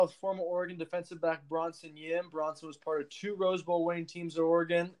with former Oregon defensive back Bronson Yim. Bronson was part of 2 Rose Bowl winning teams at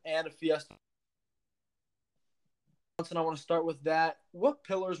Oregon and a Fiesta. Bronson, I want to start with that. What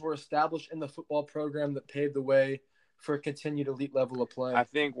pillars were established in the football program that paved the way for a continued elite level of play? I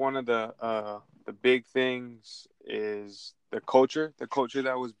think one of the big things is the culture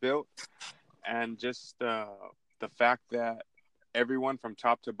that was built, and just the fact that everyone from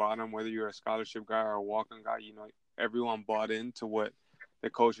top to bottom, whether you're a scholarship guy or a walk-on guy, everyone bought into what the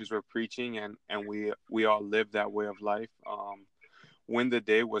coaches were preaching, and we all lived that way of life. Win the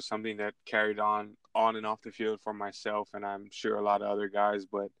day was something that carried on and off the field for myself, and I'm sure a lot of other guys.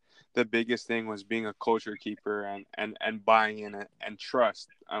 But the biggest thing was being a culture keeper and buying in it, and trust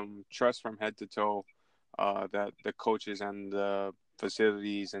from head to toe, that the coaches and the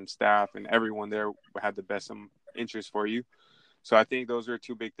facilities and staff and everyone there had the best interest for you. So I think those are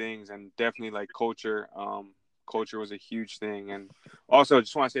 2 big things, and definitely like culture. Culture was a huge thing, and also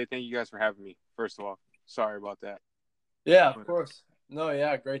just want to say thank you guys for having me. First of all, sorry about that. Yeah, of course. No,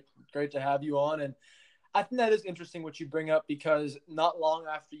 yeah, great to have you on. And I think that is interesting what you bring up, because not long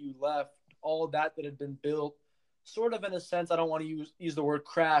after you left, all of that had been built, sort of in a sense, I don't want to use the word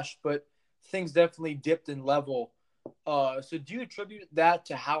crash, but things definitely dipped in level. So do you attribute that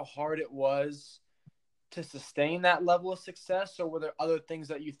to how hard it was to sustain that level of success, or were there other things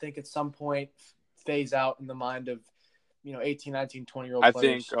that you think at some point phase out in the mind of 18, 19, 20-year-old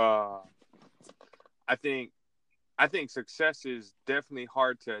players? I think success is definitely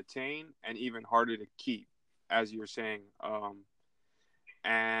hard to attain and even harder to keep, as you were saying.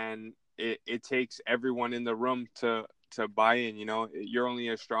 And it takes everyone in the room to buy in. You're only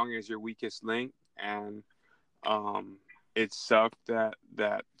as strong as your weakest link, and it sucked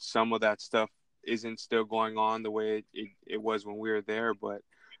that some of that stuff isn't still going on the way it was when we were there. But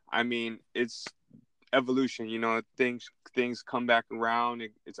I mean, it's evolution. Things come back around.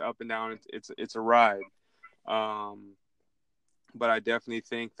 It's up and down. It's a ride. But I definitely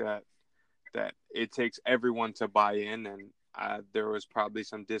think that it takes everyone to buy in, and there was probably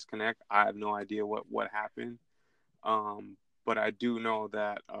some disconnect. I have no idea what happened. But I do know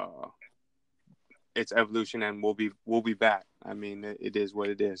that it's evolution, and we'll be back. I mean, it is what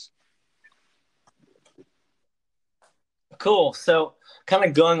it is. Cool. So kind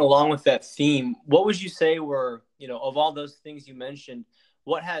of going along with that theme, what would you say were, of all those things you mentioned,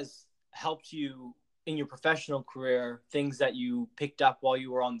 what has helped you in your professional career, things that you picked up while you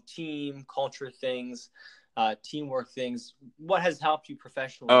were on the team, culture things, teamwork things? What has helped you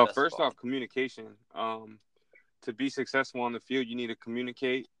professionally? First off, communication. To be successful on the field, you need to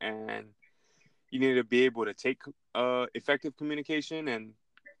communicate, and you need to be able to take effective communication and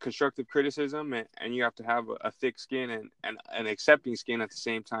constructive criticism, and you have to have a thick skin and an accepting skin at the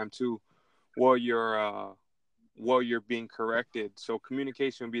same time too, while you're being corrected. So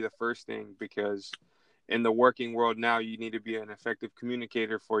communication would be the first thing, because in the working world now, you need to be an effective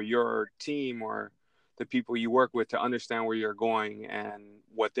communicator for your team or the people you work with to understand where you're going and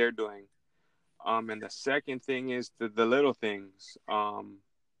what they're doing. And the second thing is the little things,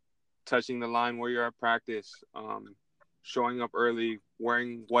 touching the line where you're at practice, showing up early,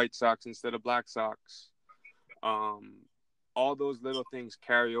 wearing white socks instead of black socks. All those little things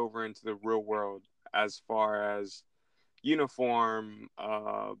carry over into the real world, as far as uniform,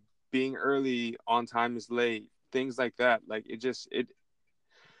 being early, on time is late, things like that. Like it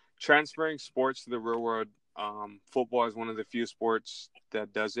transferring sports to the real world. Football is one of the few sports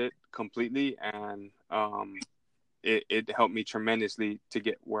that does it completely, and it helped me tremendously to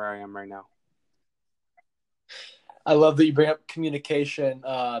get where I am right now. I love that you bring up communication.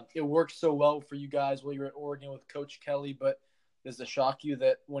 It worked so well for you guys while you were at Oregon with Coach Kelly, but does it shock you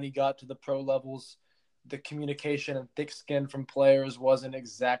that when he got to the pro levels, the communication and thick skin from players wasn't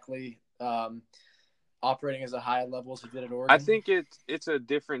exactly operating as a high level as he did at Oregon? I think it's a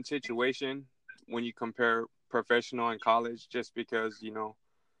different situation when you compare professional and college, just because,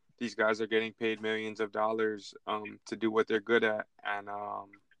 these guys are getting paid millions of dollars to do what they're good at. And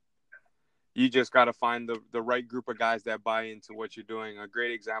you just got to find the right group of guys that buy into what you're doing. A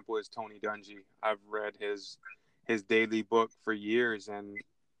great example is Tony Dungy. I've read his daily book for years, and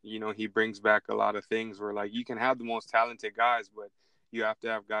he brings back a lot of things where, like, you can have the most talented guys, but you have to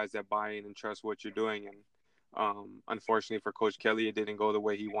have guys that buy in and trust what you're doing. And unfortunately for Coach Kelly, it didn't go the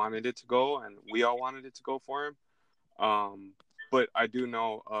way he wanted it to go, and we all wanted it to go for him. But I do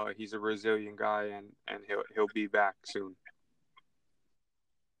know he's a resilient guy, and he'll be back soon.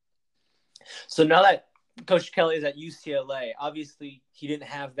 So now that Coach Kelly is at UCLA, obviously he didn't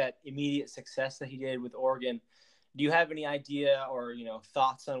have that immediate success that he did with Oregon. Do you have any idea or,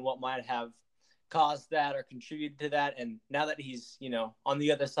 thoughts on what might have caused that or contributed to that? And now that he's, on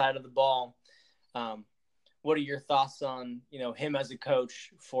the other side of the ball, what are your thoughts on, him as a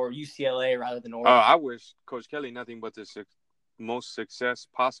coach for UCLA rather than Oregon? I wish Coach Kelly nothing but the most success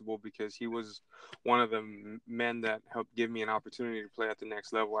possible, because he was one of the men that helped give me an opportunity to play at the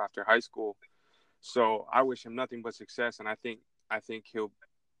next level after high school. So I wish him nothing but success, and I think he'll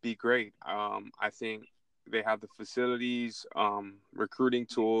be great. I think they have the facilities, recruiting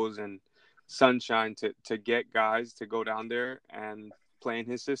tools, and sunshine to get guys to go down there and play in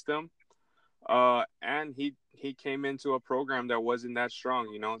his system. And he came into a program that wasn't that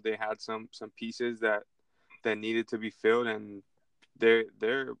strong. They had some pieces that needed to be filled, and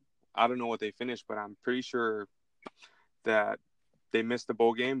they're I don't know what they finished, but I'm pretty sure that they missed the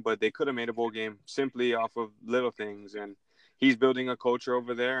bowl game, but they could have made a bowl game simply off of little things. And he's building a culture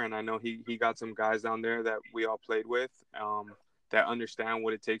over there, and I know he got some guys down there that we all played with, that understand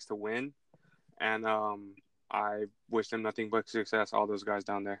what it takes to win. And I wish them nothing but success, all those guys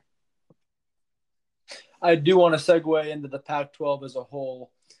down there. I do want to segue into the Pac-12 as a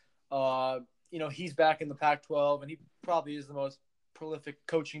whole. He's back in the Pac-12, and he probably is the most prolific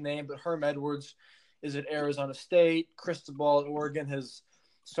coaching name, but Herm Edwards is at Arizona State. Cristobal at Oregon has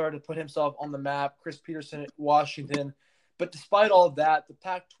started to put himself on the map. Chris Peterson at Washington. But despite all of that, the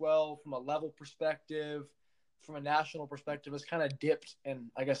Pac-12, from a level perspective, from a national perspective, has kind of dipped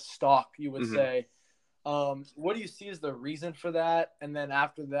in, I guess, stock, you would say. What do you see as the reason for that? And then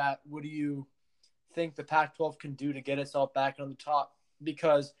after that, what do you think the Pac-12 can do to get itself back on the top?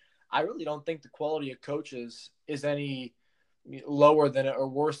 Because I really don't think the quality of coaches is any lower than it or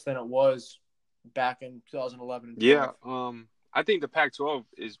worse than it was back in 2011 and 12. Yeah, I think the Pac-12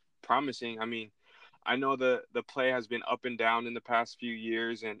 is promising. I mean, I know the play has been up and down in the past few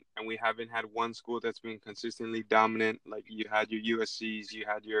years, and we haven't had one school that's been consistently dominant. Like, you had your USCs, you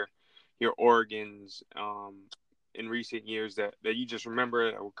had your Oregons in recent years that you just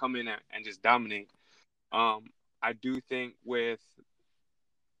remember that will come in and just dominate. I do think with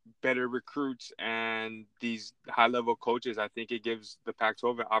better recruits and these high-level coaches, I think it gives the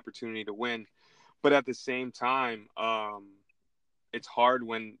Pac-12 an opportunity to win. But at the same time, it's hard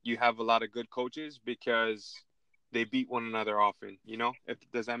when you have a lot of good coaches because they beat one another often.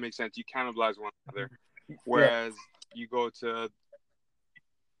 Does that make sense? You cannibalize one another. Whereas you go to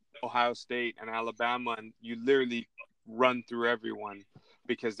Ohio State and Alabama, and you literally run through everyone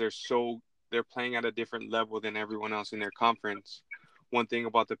because they're playing at a different level than everyone else in their conference. One thing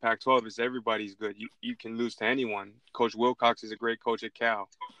about the Pac-12 is everybody's good. You can lose to anyone. Coach Wilcox is a great coach at Cal.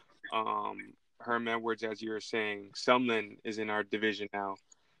 Herm Edwards, as you were saying, Sumlin is in our division now.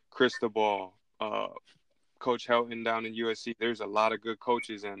 Cristobal, Coach Helton down in USC. There's a lot of good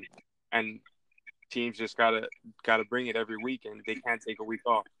coaches, and teams just gotta bring it every week, and they can't take a week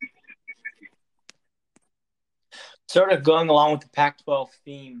off. Sort of going along with the Pac-12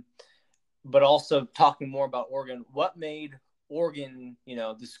 theme, but also talking more about Oregon. What made Oregon,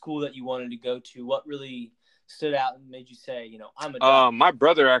 the school that you wanted to go to? What really stood out and made you say, I'm a my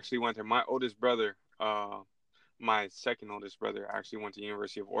brother actually went there. My oldest brother, my second oldest brother, actually went to the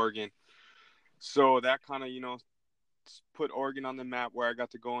University of Oregon. So that kind of, put Oregon on the map, where I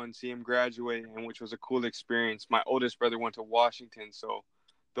got to go and see him graduate, and which was a cool experience. My oldest brother went to Washington, so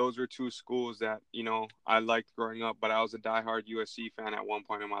those were two schools that, I liked growing up, but I was a diehard USC fan at one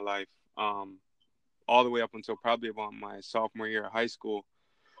point in my life, all the way up until probably about my sophomore year of high school,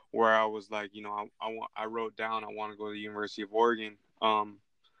 where I was like, I wrote down I want to go to the University of Oregon.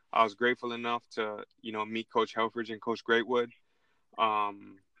 I was grateful enough to, meet Coach Helfrich and Coach Greatwood.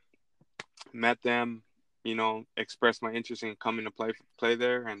 Met them, expressed my interest in coming to play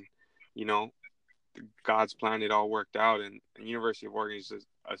there, and, God's plan, it all worked out, and University of Oregon is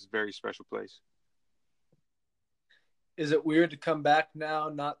a very special place. Is it weird to come back now,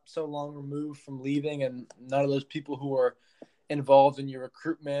 not so long removed from leaving, and none of those people who were involved in your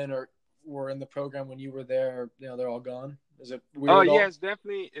recruitment or were in the program when you were there, they're all gone? Is it weird? Oh yeah, it's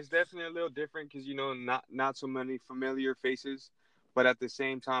definitely a little different because not so many familiar faces, but at the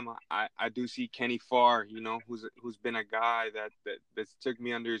same time, I do see Kenny Farr, who's been a guy that took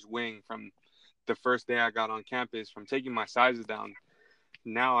me under his wing from the first day I got on campus, from taking my sizes down.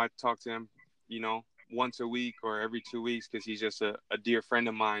 Now I talk to him, once a week or every 2 weeks because he's just a dear friend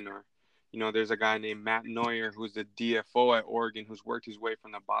of mine. Or, there's a guy named Matt Neuer who's the DFO at Oregon who's worked his way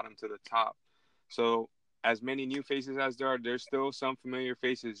from the bottom to the top. So as many new faces as there's still some familiar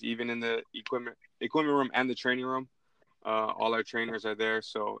faces, even in the equipment room and the training room. All our trainers are there.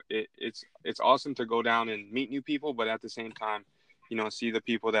 So it's awesome to go down and meet new people, but at the same time, see the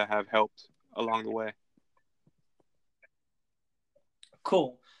people that have helped along the way.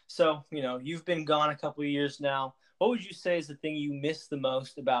 Cool. So, you've been gone a couple of years now. What would you say is the thing you miss the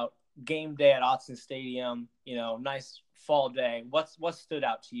most about game day at Autzen Stadium? Nice fall day. What stood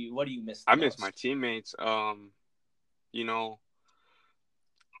out to you? What do you miss the I most? miss my teammates.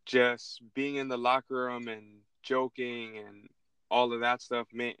 Just being in the locker room and joking and all of that stuff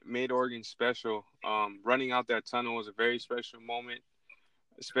made Oregon special. Running out that tunnel was a very special moment,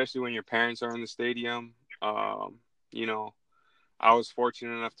 especially when your parents are in the stadium. You know, I was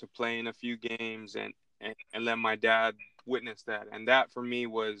fortunate enough to play in a few games and let my dad witness that. And that for me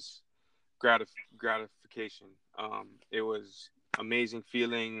was gratification. It was amazing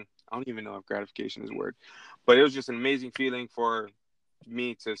feeling. I don't even know if gratification is a word, but it was just an amazing feeling for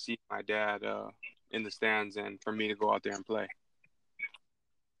me to see my dad in the stands and for me to go out there and play.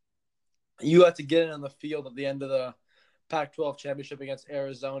 You had to get in on the field at the end of the Pac-12 championship against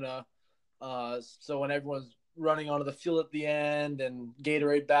Arizona. So when everyone's running onto the field at the end and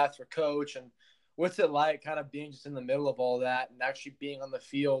Gatorade baths for coach, and what's it like kind of being just in the middle of all that and actually being on the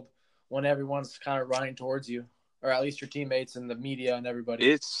field when everyone's kind of running towards you, or at least your teammates and the media and everybody?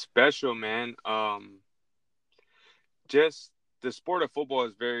 It's special, man. Just the sport of football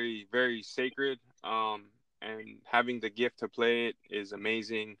is very, very sacred. And having the gift to play it is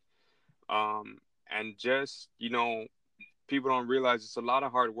amazing. And just, people don't realize it's a lot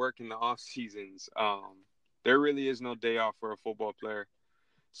of hard work in the off seasons. There really is no day off for a football player,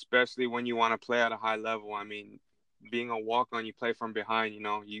 especially when you want to play at a high level. I mean, being a walk-on, you play from behind,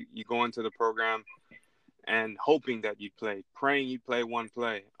 you go into the program and hoping that you'd play, praying you'd play one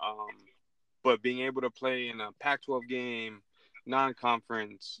play. But being able to play in a Pac-12 game,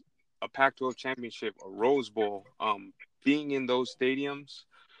 non-conference, a Pac-12 championship, a Rose Bowl, being in those stadiums,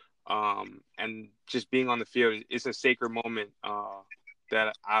 and just being on the field, it's a sacred moment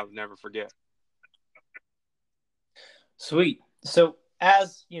that I'll never forget. Sweet. So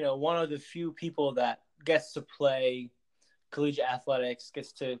as, one of the few people that gets to play collegiate athletics,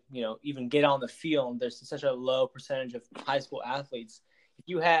 gets to, even get on the field, there's such a low percentage of high school athletes. If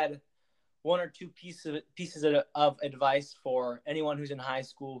you had one or two pieces of advice for anyone who's in high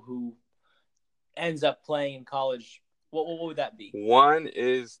school who ends up playing in college, what would that be? One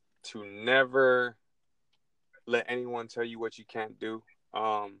is to never let anyone tell you what you can't do.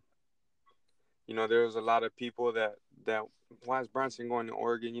 There's a lot of people that why is Bronson going to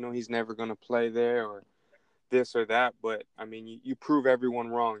Oregon? He's never going to play there or this or that. But, I mean, you prove everyone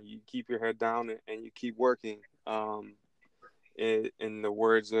wrong. You keep your head down and you keep working. In the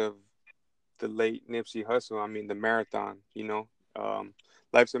words of the late Nipsey Hussle, I mean, the marathon,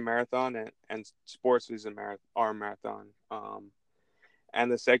 life's a marathon and sports is a marathon.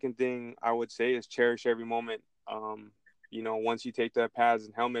 And the second thing I would say is cherish every moment. Once you take that pads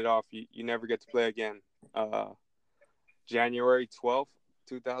and helmet off, you never get to play again. January 12th,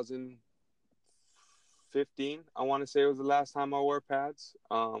 2015, I want to say it was the last time I wore pads.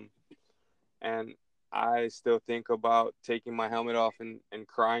 And I still think about taking my helmet off and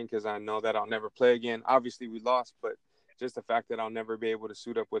crying because I know that I'll never play again. Obviously, we lost, but just the fact that I'll never be able to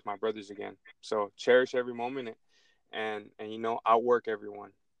suit up with my brothers again. So cherish every moment and outwork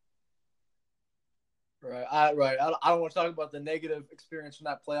everyone. Right. I don't want to talk about the negative experience from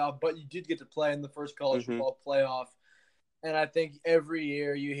that playoff, but you did get to play in the first college football playoff. And I think every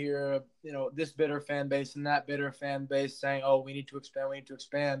year you hear, this bitter fan base and that bitter fan base saying, oh, we need to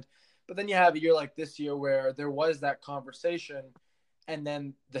expand. But then you have a year like this year where there was that conversation, and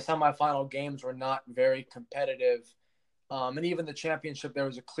then the semifinal games were not very competitive. And even the championship, there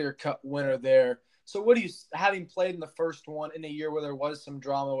was a clear-cut winner there. So what do you, having played in the first one in a year where there was some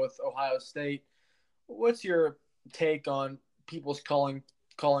drama with Ohio State, what's your take on people's calling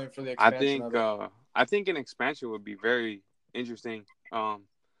for the expansion of it? I think an expansion would be very interesting. I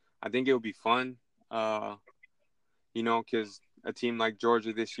think it would be fun, because a team like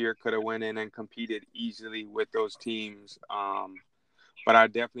Georgia this year could have went in and competed easily with those teams. But I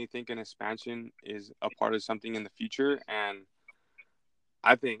definitely think an expansion is a part of something in the future, and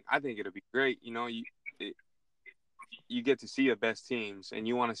I think it'll be great. You get to see the best teams, and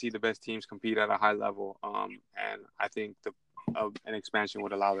you want to see the best teams compete at a high level. And I think an expansion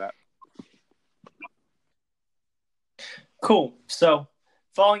would allow that. Cool. So,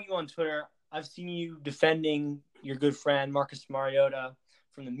 following you on Twitter, I've seen you defending your good friend Marcus Mariota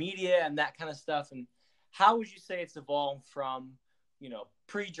from the media and that kind of stuff. And how would you say it's evolved from,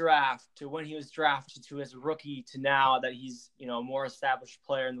 pre-draft to when he was drafted to as a rookie to now that he's, a more established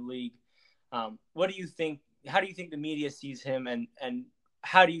player in the league? What do you think? How do you think the media sees him, and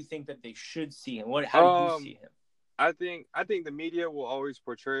how do you think that they should see him? How do you see him? I think the media will always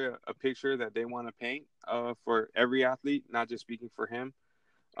portray a picture that they want to paint for every athlete, not just speaking for him.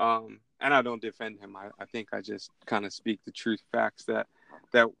 And I don't defend him. I think I just kind of speak the truth facts that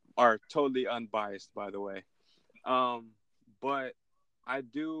are totally unbiased, by the way. But I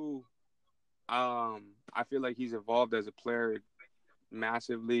do. I feel like he's evolved as a player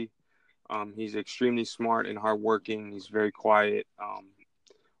massively. He's extremely smart and hardworking. He's very quiet.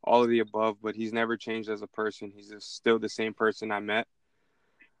 All of the above, but he's never changed as a person. He's just still the same person I met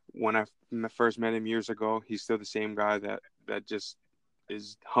when I first met him years ago. He's still the same guy that just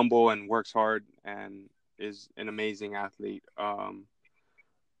is humble and works hard and is an amazing athlete.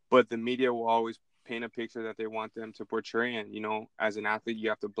 But the media will always paint a picture that they want them to portray. And, as an athlete, you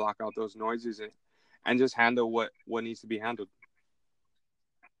have to block out those noises and just handle what needs to be handled.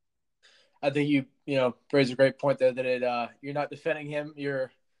 I think you raised a great point there that you're not defending him. You're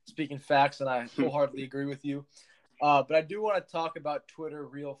speaking facts, and I wholeheartedly agree with you. But I do want to talk about Twitter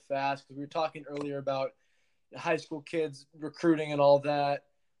real fast because we were talking earlier about high school kids recruiting and all that.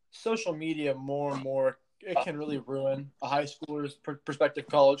 Social media more and more, it can really ruin a high schooler's prospective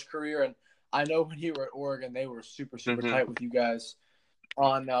college career. And I know when you were at Oregon, they were super tight with you guys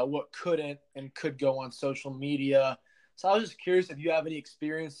on what couldn't and could go on social media. So I was just curious if you have any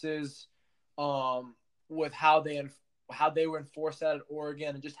experiences with how they were enforced that at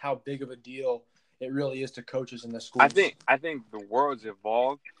Oregon and just how big of a deal it really is to coaches in the schools. I think the world's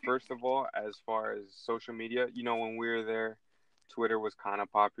evolved, first of all, as far as social media. When we were there, Twitter was kind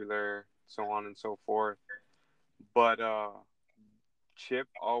of popular, so on and so forth. But Chip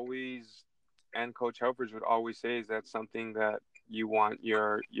always and Coach Helfrich would always say is that something that you want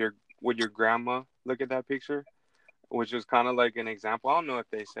would your grandma look at that picture, which was kind of like an example. I don't know if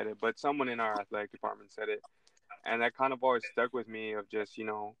they said it, but someone in our athletic department said it. And that kind of always stuck with me of just,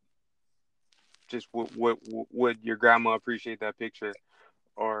 just would your grandma appreciate that picture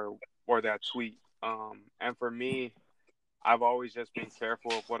or that tweet? And for me, I've always just been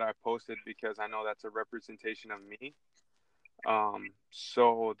careful of what I posted because I know that's a representation of me.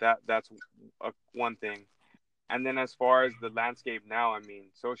 So that's one thing. And then as far as the landscape now, I mean,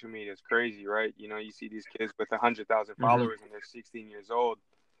 social media is crazy, right? You see these kids with 100,000 followers and they're 16 years old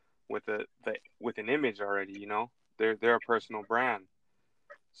with with an image already. They're a personal brand.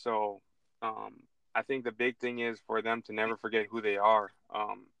 So I think the big thing is for them to never forget who they are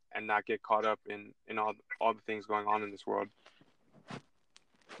and not get caught up in all the things going on in this world.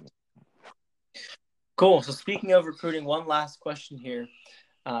 Cool. So speaking of recruiting, one last question here.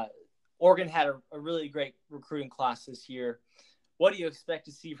 Oregon had a really great recruiting class this year. What do you expect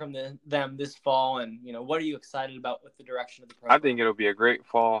to see from them this fall? And, what are you excited about with the direction of the program? I think it'll be a great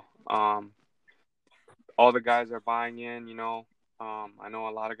fall. All the guys are buying in, I know a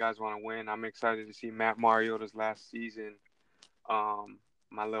lot of guys want to win. I'm excited to see Matt Mariota's last season.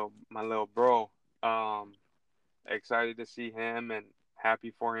 My little bro. Excited to see him and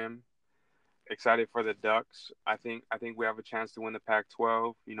happy for him. Excited for the Ducks. I think we have a chance to win the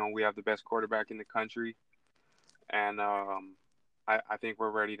Pac-12. We have the best quarterback in the country, and I think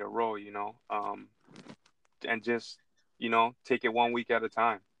we're ready to roll. And just take it 1 week at a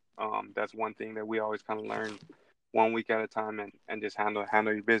time. That's one thing that we always kind of learn, 1 week at a time, and just handle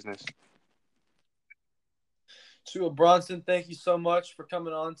your business. Tua Bronson, thank you so much for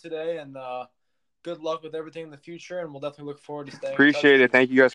coming on today, and good luck with everything in the future. And we'll definitely look forward to staying. Appreciate it. Thank you guys.